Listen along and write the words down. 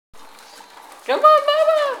Come on,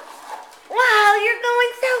 Mama. Wow, you're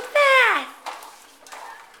going so fast.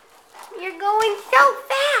 You're going so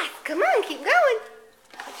fast. Come on, keep going.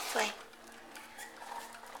 Go this way.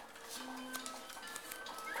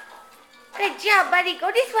 Good job, buddy.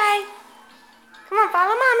 Go this way. Come on,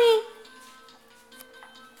 follow Mommy.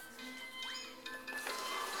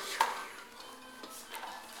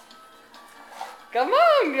 Come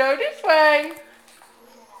on, go this way.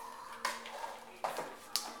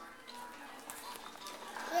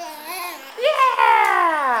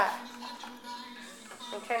 Yeah.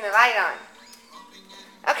 And turn the light on.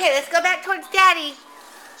 Okay, let's go back towards Daddy.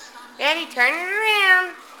 Daddy, turn it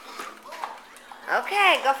around.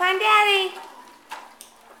 Okay, go find Daddy.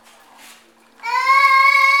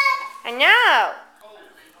 I know.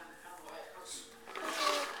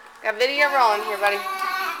 Got video rolling here, buddy.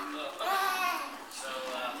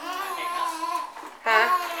 Huh?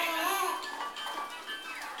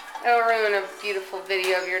 It'll ruin a beautiful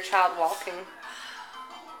video of your child walking.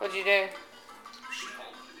 What'd you do?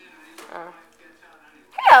 Oh.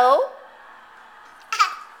 Hello.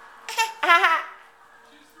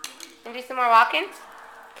 And do some more walking?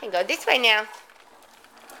 Can go this way now.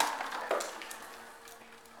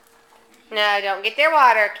 No, don't get their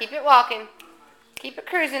water. Keep it walking. Keep it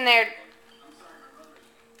cruising there.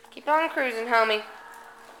 Keep on cruising, homie.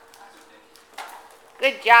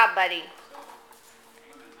 Good job, buddy.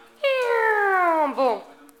 Boom.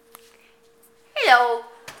 Hello.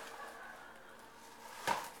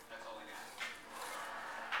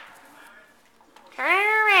 Turn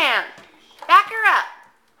her around. Back her up.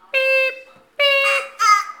 Beep, beep.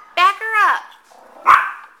 Back her up.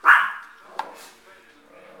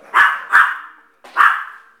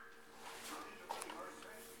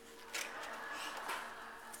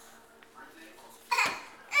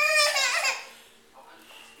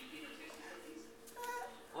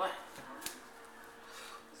 What?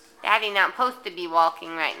 Daddy not supposed to be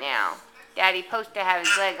walking right now. Daddy supposed to have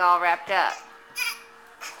his leg all wrapped up.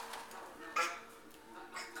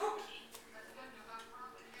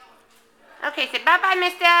 Okay, say bye-bye,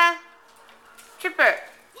 mister. Tripper.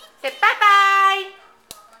 Say bye-bye.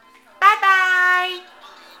 Bye-bye.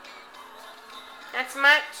 Not so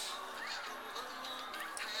much.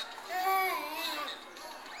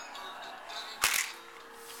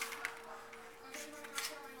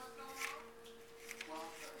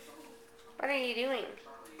 What are you doing?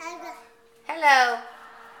 Hello.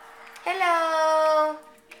 Hello.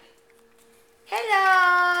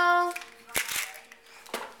 Hello.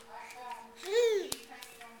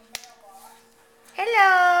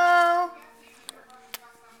 Hello.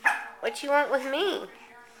 What you want with me?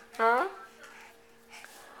 Huh?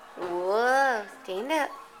 Whoa. Stand up.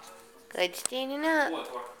 Good standing up.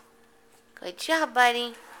 Good job,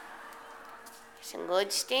 buddy. Some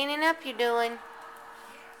good standing up you're doing.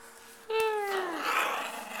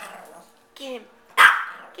 Get him.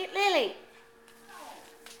 Get Lily.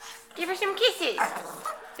 Give her some kisses.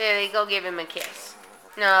 Lily, go give him a kiss.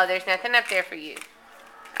 No, there's nothing up there for you.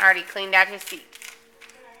 I already cleaned out his seat.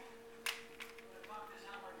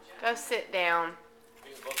 Go sit down.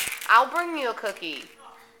 I'll bring you a cookie.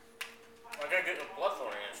 I gotta get the blood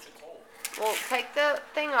flowing in. It's too cold. Well, take the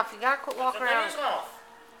thing off. You gotta quit walking around. The thing is off.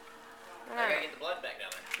 I I gotta get the blood back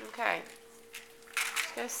down there. Okay.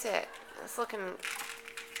 Go sit. It's looking...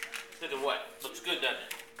 Look at what? Looks good, doesn't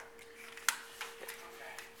it?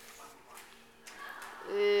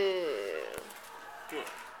 Ew. Good.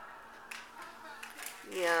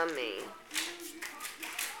 Yummy.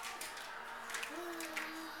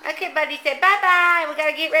 Okay, buddy, say bye-bye. We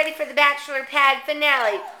gotta get ready for the Bachelor Pad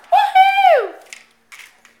finale. Woohoo!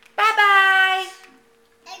 Bye-bye.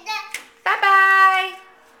 Bye-bye.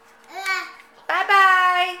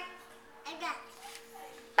 Bye-bye.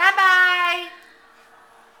 Bye-bye.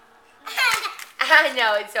 I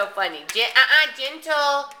know, it's so funny.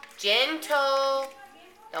 Gentle. Gentle.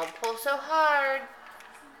 Don't pull so hard.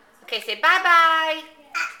 Okay, say bye-bye.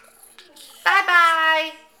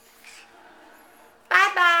 Bye-bye.